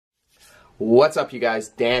What's up, you guys?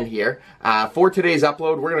 Dan here. For today's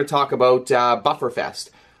upload, we're going to talk about Bufferfest.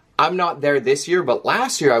 I'm not there this year, but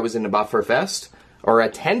last year I was in the Bufferfest, or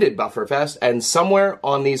attended Bufferfest, and somewhere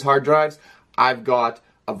on these hard drives, I've got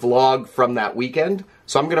a vlog from that weekend.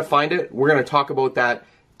 So I'm going to find it. We're going to talk about that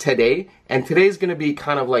today, and today's going to be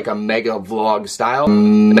kind of like a mega vlog style.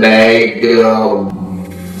 Mega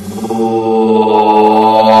vlog.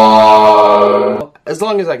 As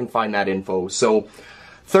long as I can find that info. So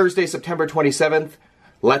Thursday, September 27th,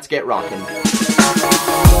 let's get rocking.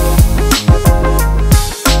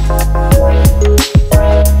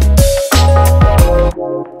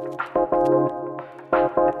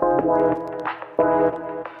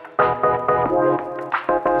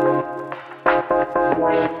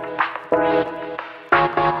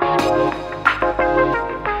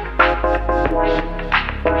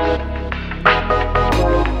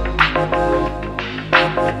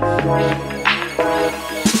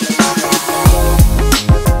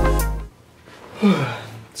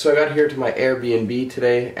 So I got here to my Airbnb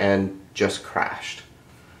today and just crashed.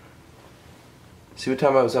 See what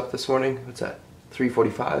time I was up this morning? What's that?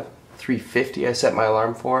 3:45? 3:50 I set my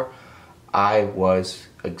alarm for. I was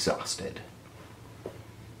exhausted.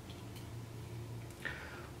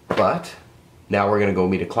 But now we're gonna go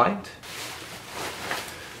meet a client.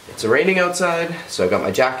 It's raining outside, so I got my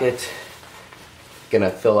jacket. Gonna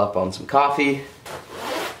fill up on some coffee.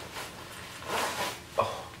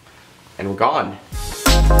 Oh, and we're gone.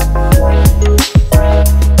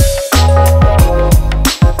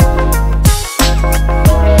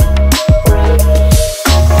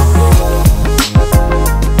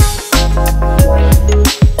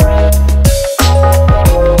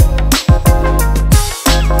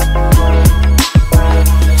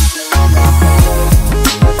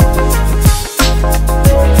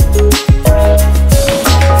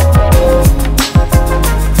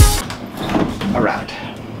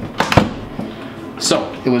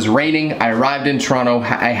 It was raining. I arrived in Toronto.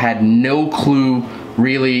 I had no clue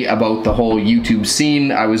really about the whole YouTube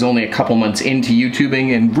scene. I was only a couple months into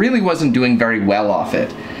YouTubing and really wasn't doing very well off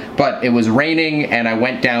it. But it was raining and I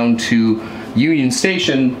went down to Union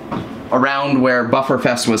Station around where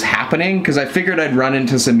Bufferfest was happening because I figured I'd run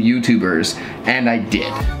into some YouTubers, and I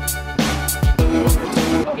did.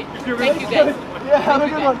 Okay, thank you guys. Yeah, have a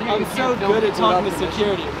good one. I'm so good at talking to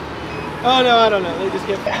security. Oh no, I don't know. They just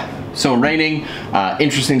get... So raining,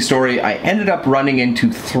 interesting story. I ended up running into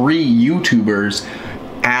 3 YouTubers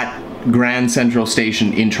at Grand Central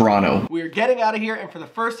Station in Toronto. We're getting out of here, and for the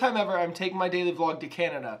first time ever, I'm taking my daily vlog to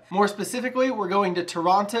Canada. More specifically, we're going to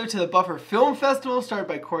Toronto to the Buffer Film Festival, started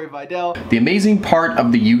by Corey Vidal. The amazing part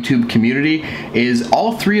of the YouTube community is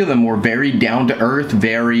all 3 of them were very down-to-earth,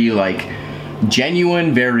 very like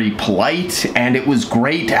genuine, very polite, and it was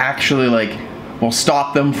great to actually like, well,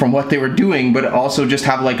 stop them from what they were doing, but also just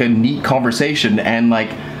have like a neat conversation. And like,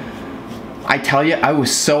 I tell you, I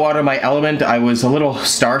was so out of my element. I was a little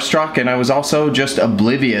starstruck, and I was also just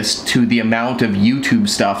oblivious to the amount of YouTube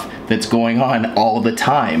stuff that's going on all the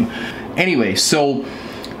time. Anyway, so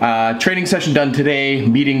training session done today,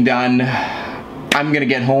 meeting done. I'm gonna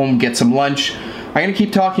get home, get some lunch. I'm gonna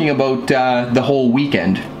keep talking about the whole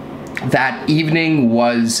weekend. That evening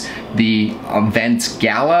was the events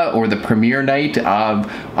gala, or the premiere night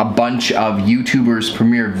of a bunch of YouTubers'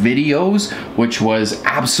 premiere videos, which was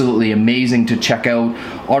absolutely amazing to check out.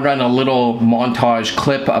 I'll run a little montage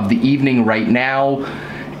clip of the evening right now,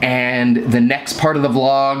 and the next part of the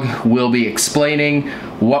vlog will be explaining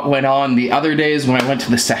what went on the other days when I went to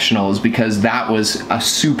the sessionals, because that was a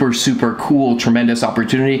super, super cool, tremendous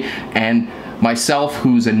opportunity. And myself,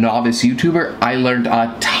 who's a novice YouTuber, I learned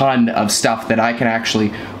a ton of stuff that I can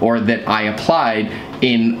actually, or that I applied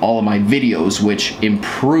in all of my videos, which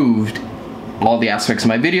improved all the aspects of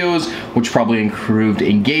my videos, which probably improved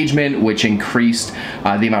engagement, which increased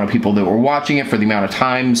the amount of people that were watching it for the amount of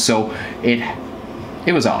time. So it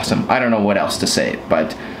was awesome. I don't know what else to say,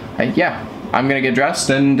 but yeah, I'm gonna get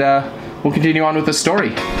dressed and we'll continue on with the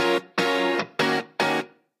story.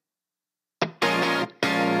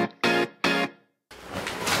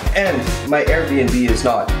 And my Airbnb is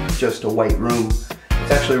not just a white room.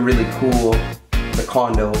 It's actually really cool, the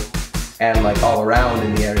condo, and like all around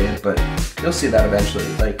in the area, but you'll see that eventually.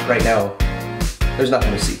 Like right now, there's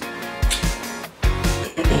nothing to see.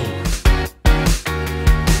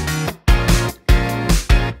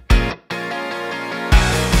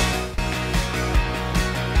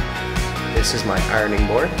 This is my ironing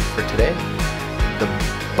board for today. The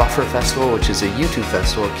Buffer Festival, which is a YouTube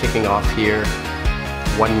festival, kicking off here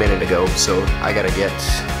 1 minute ago, so I gotta get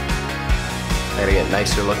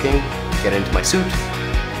nicer looking, get into my suit,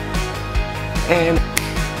 and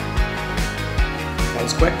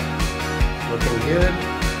was quick, looking good.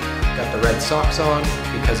 Got the red socks on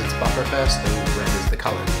because it's Bufferfest and red is the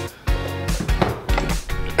color.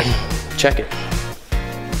 Check it.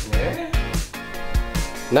 Yeah.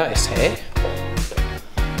 Nice, hey?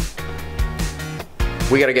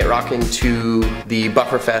 We gotta get rocking to the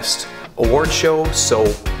Bufferfest award show, so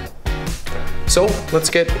let's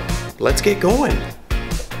get going.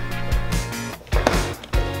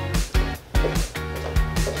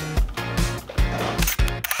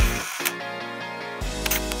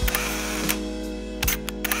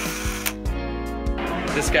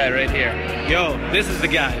 This guy right here. Yo, this is the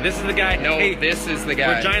guy. This is the guy. No, hey, this is the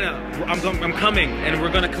guy. Regina, I'm coming, and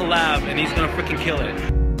we're gonna collab, and he's gonna freaking kill it.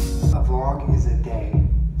 A vlog is a day,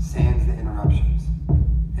 sans the interruptions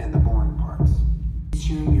and the boring parts.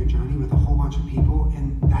 Sharing your journey with a whole bunch of people,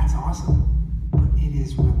 and that's awesome. But it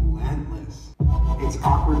is relentless. It's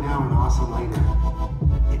awkward now and awesome later.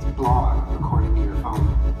 It's blog according to your phone.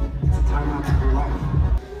 It's a time lapse of your life.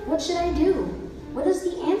 What should I do? What is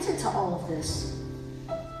the answer to all of this?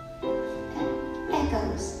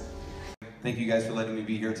 Echoes. Thank you guys for letting me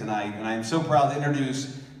be here tonight, and I am so proud to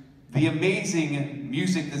introduce the amazing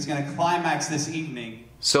music that's going to climax this evening.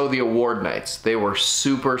 So the award nights, they were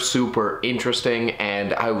super interesting,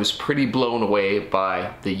 and I was pretty blown away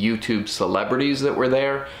by the YouTube celebrities that were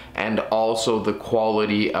there and also the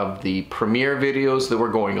quality of the premiere videos that were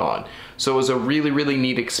going on. So it was a really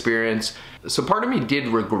neat experience. So part of me did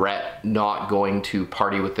regret not going to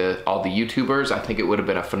party with all the YouTubers. I think it would have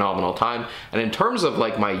been a phenomenal time. And in terms of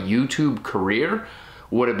like my YouTube career,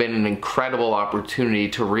 would have been an incredible opportunity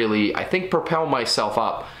to really, I think, propel myself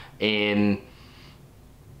up in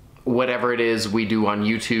whatever it is we do on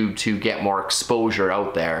YouTube to get more exposure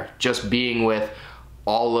out there. Just being with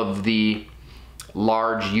all of the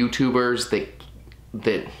large YouTubers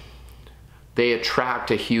that they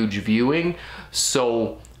attract a huge viewing.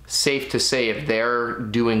 So safe to say if they're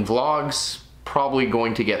doing vlogs, probably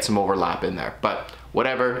going to get some overlap in there. But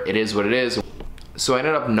whatever, it is what it is. So I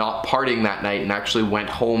ended up not partying that night and actually went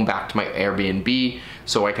home back to my Airbnb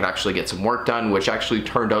so I could actually get some work done, which actually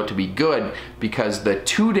turned out to be good because the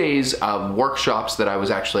 2 days of workshops that I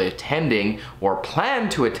was actually attending or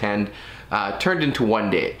planned to attend turned into 1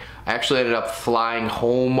 day. I actually ended up flying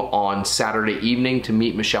home on Saturday evening to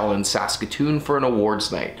meet Michelle in Saskatchewan for an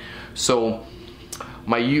awards night. So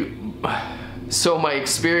my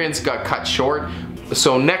experience got cut short.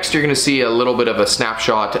 So next you're gonna see a little bit of a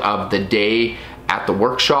snapshot of the day at the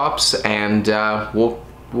workshops, and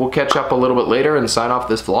we'll catch up a little bit later and sign off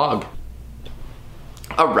this vlog.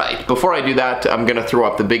 Alright, before I do that, I'm gonna throw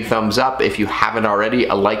up the big thumbs up. If you haven't already,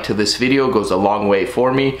 a like to this video goes a long way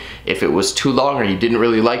for me. If it was too long or you didn't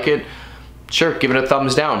really like it, sure, give it a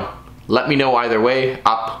thumbs down. Let me know either way,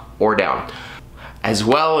 up or down. As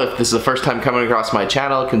well, if this is the first time coming across my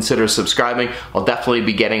channel, consider subscribing. I'll definitely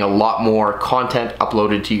be getting a lot more content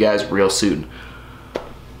uploaded to you guys real soon.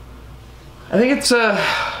 I think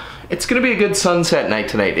it's gonna be a good sunset night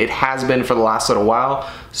tonight. It has been for the last little while,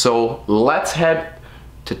 so let's head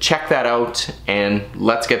to check that out and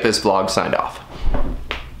let's get this vlog signed off.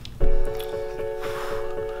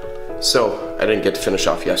 So, I didn't get to finish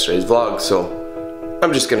off yesterday's vlog, so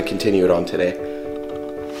I'm just gonna continue it on today.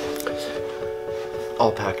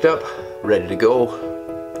 All packed up, ready to go.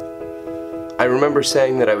 I remember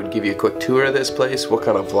saying that I would give you a quick tour of this place. What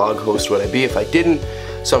kind of vlog host would I be if I didn't?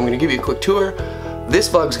 So I'm gonna give you a quick tour. This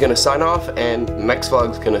vlog's gonna sign off and next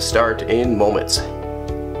vlog's gonna start in moments.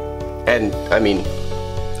 And I mean,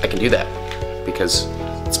 I can do that because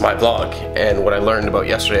it's my vlog. And what I learned about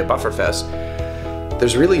yesterday at Bufferfest,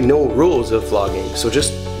 there's really no rules of vlogging, so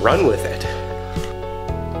just run with it.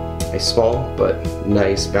 A small but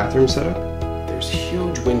nice bathroom setup. There's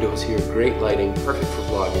huge windows here, great lighting, perfect for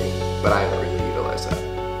vlogging, but I haven't really utilized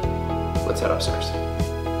that. Let's head upstairs.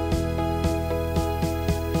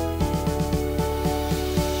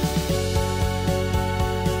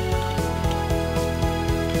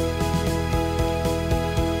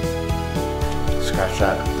 Scratch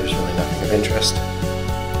that, there's really nothing of interest.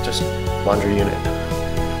 Just laundry unit.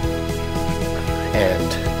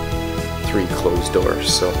 And 3 closed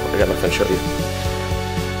doors, so I got nothing to show you.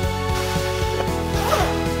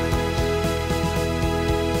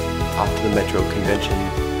 Off to the Metro Convention,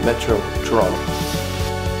 Metro Toronto.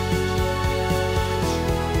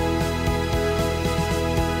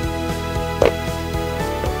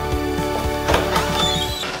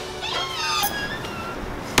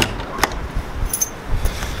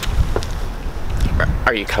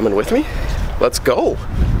 Are you coming with me? Let's go.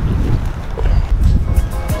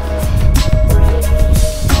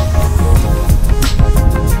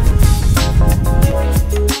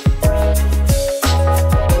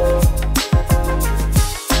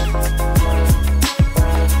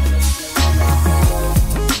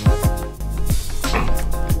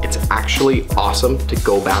 actually awesome to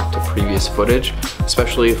go back to previous footage,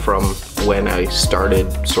 especially from when I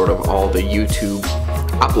started sort of all the YouTube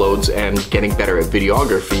uploads and getting better at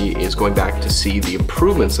videography, is going back to see the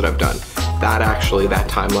improvements that I've done. That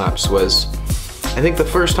time lapse was, I think, the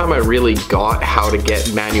first time I really got how to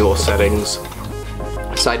get manual settings.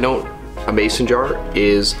 Side note, a mason jar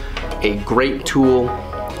is a great tool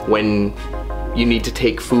when you need to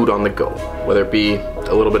take food on the go, whether it be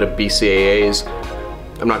a little bit of BCAAs.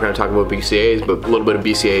 I'm not going to talk about BCAAs, but a little bit of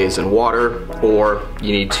BCAAs and water, or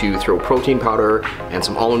you need to throw protein powder and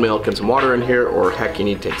some almond milk and some water in here, or heck, you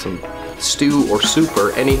need to take some stew or soup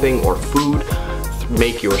or anything, or food,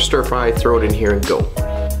 make your stir fry, throw it in here and go.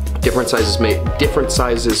 Different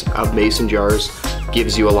sizes of mason jars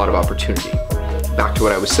gives you a lot of opportunity. Back to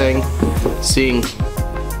what I was saying, seeing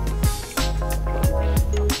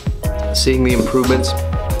the improvements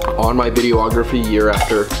on my videography year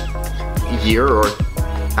after year, or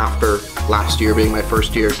after last year being my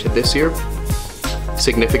first year to this year,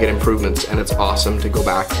 significant improvements, and it's awesome to go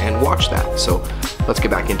back and watch that. So let's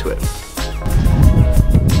get back into it.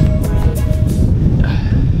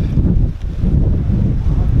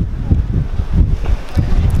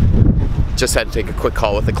 Just had to take a quick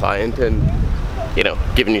call with the client and, you know,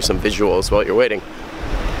 giving you some visuals while you're waiting.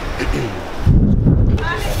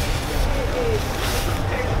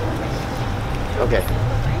 Okay,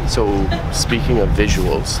 so speaking of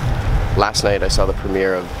visuals, last night I saw the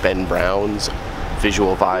premiere of Ben Brown's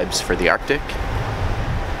Visual Vibes for the Arctic.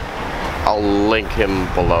 I'll link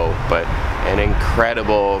him below, but an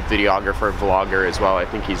incredible videographer, vlogger as well. I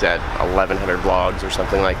think he's at 1,100 vlogs or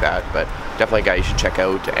something like that, but definitely a guy you should check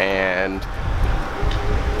out. And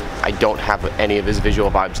I don't have any of his visual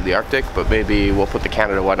vibes of the Arctic, but maybe we'll put the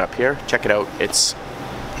Canada one up here. Check it out, it's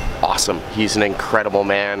awesome. He's an incredible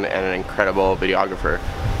man and an incredible videographer,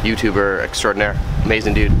 YouTuber extraordinaire.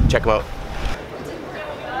 Amazing dude, check him out.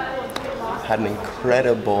 Had an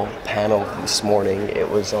incredible panel this morning. It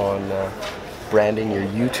was on branding your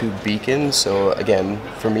YouTube beacon. So again,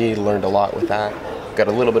 for me, learned a lot with that. Got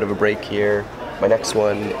a little bit of a break here. My next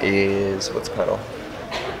one is, what's the panel?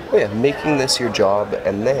 Oh yeah, making this your job,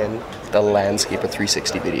 and then the landscape of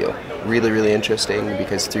 360 video. Really, really interesting,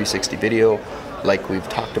 because 360 video, like we've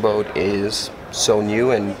talked about, is so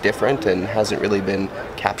new and different and hasn't really been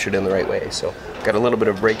captured in the right way. So got a little bit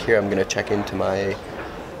of break here. I'm gonna check into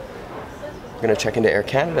Air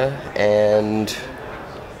Canada and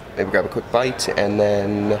maybe grab a quick bite, and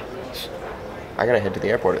then I gotta head to the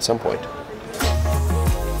airport at some point.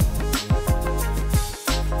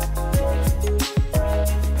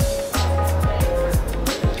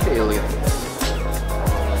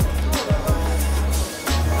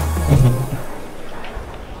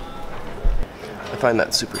 I find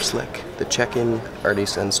that super slick. The check-in already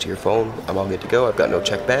sends to your phone. I'm all good to go. I've got no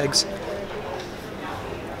check bags.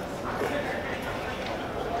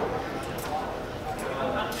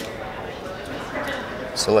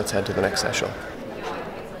 So let's head to the next session.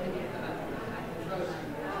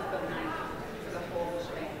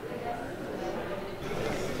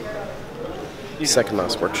 Second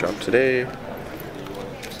last workshop today.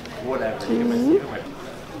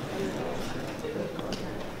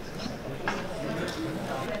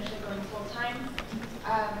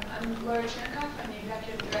 I'm Regina. I'm the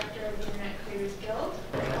Executive Director of the Internet Creators Guild.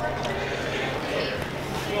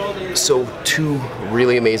 So 2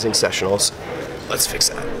 really amazing sessionals. Let's fix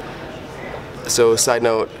that. So side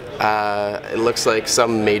note, it looks like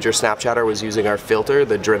some major Snapchatter was using our filter,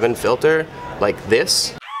 the driven filter, like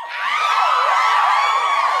this.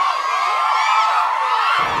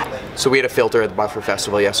 So we had a filter at the Buffer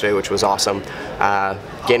Festival yesterday, which was awesome.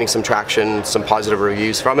 Gaining some traction, some positive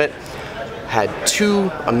reviews from it. Had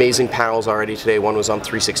 2 amazing panels already today. One was on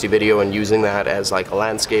 360 video and using that as like a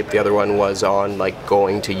landscape. The other one was on like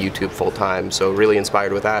going to YouTube full time. So really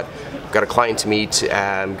inspired with that. Got a client to meet.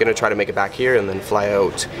 I'm gonna try to make it back here and then fly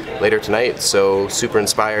out later tonight. So super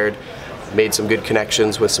inspired. Made some good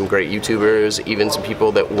connections with some great YouTubers, even some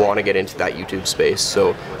people that want to get into that YouTube space.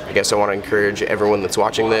 So I guess I want to encourage everyone that's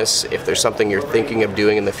watching this, if there's something you're thinking of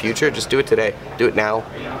doing in the future, just do it today. Do it now.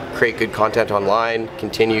 Create good content online,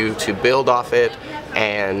 continue to build off it,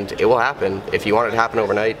 and it will happen. If you want it to happen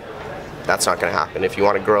overnight, that's not going to happen. If you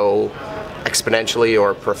want to grow exponentially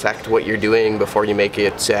or perfect what you're doing before you make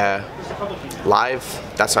it live,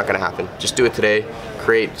 that's not going to happen. Just do it today.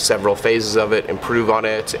 Create several phases of it, improve on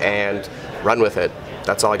it, and run with it.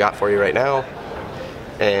 That's all I got for you right now,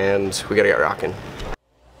 and we gotta get rocking.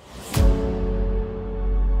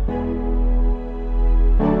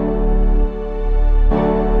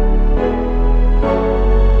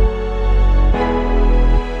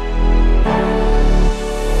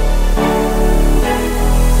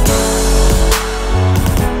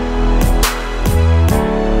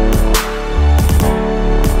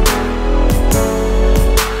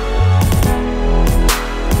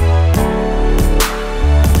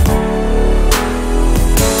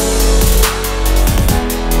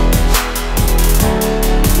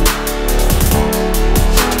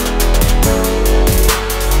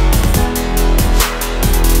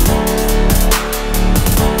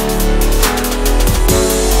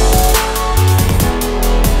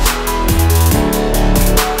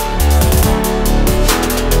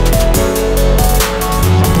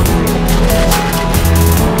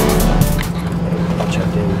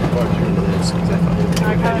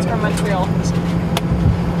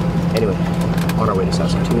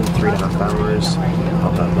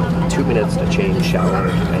 2 minutes to change, shower,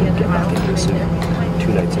 and get back into a suit.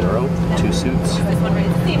 2 nights in a row, 2 suits.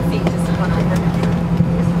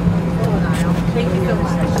 Thank you so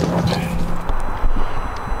much.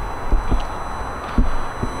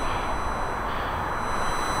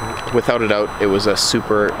 Without a doubt, it was a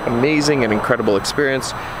super amazing and incredible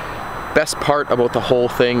experience. Best part about the whole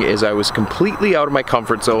thing is I was completely out of my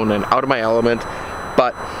comfort zone and out of my element,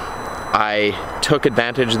 but I took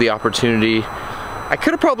advantage of the opportunity. I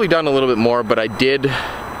could have probably done a little bit more, but I did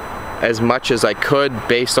as much as I could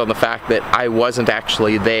based on the fact that I wasn't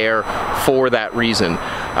actually there for that reason.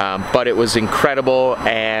 But it was incredible,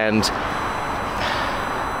 and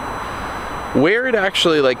where it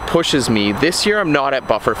actually like pushes me, this year I'm not at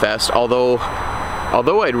Bufferfest, although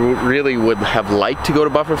I really would have liked to go to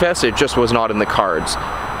Bufferfest, it just was not in the cards.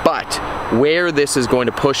 But where this is going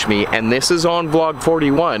to push me, and this is on vlog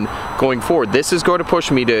 41 going forward, this is going to push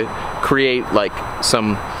me to create like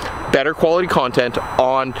some better quality content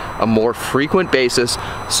on a more frequent basis.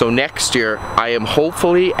 So next year I am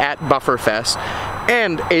hopefully at Bufferfest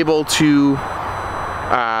and able to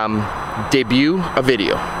debut a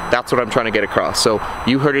video. That's what I'm trying to get across. So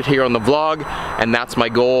you heard it here on the vlog, and that's my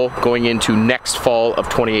goal going into next fall of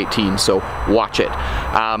 2018, so watch it.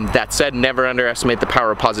 That said, never underestimate the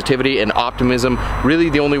power of positivity and optimism. Really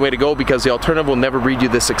the only way to go, because the alternative will never breed you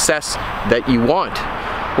the success that you want.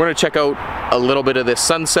 We're gonna check out a little bit of this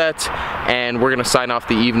sunset, and we're gonna sign off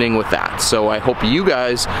the evening with that. So I hope you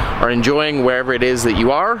guys are enjoying wherever it is that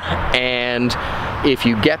you are, and if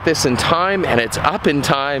you get this in time and it's up in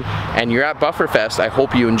time and you're at Bufferfest, I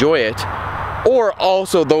hope you enjoy it. Or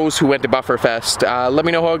also those who went to Bufferfest, let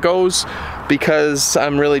me know how it goes, because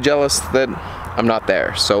I'm really jealous that I'm not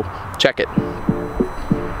there. So check it.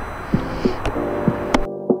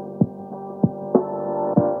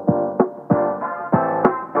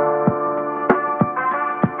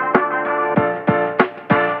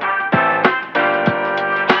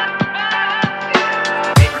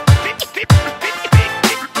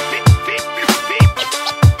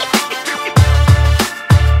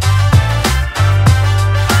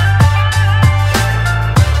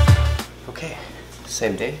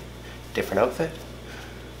 Same day, different outfit,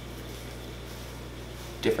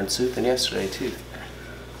 different suit than yesterday too.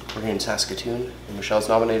 We're here in Saskatchewan, and Michelle's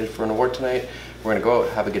nominated for an award tonight. We're gonna go out,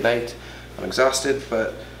 have a good night. I'm exhausted,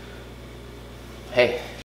 but hey,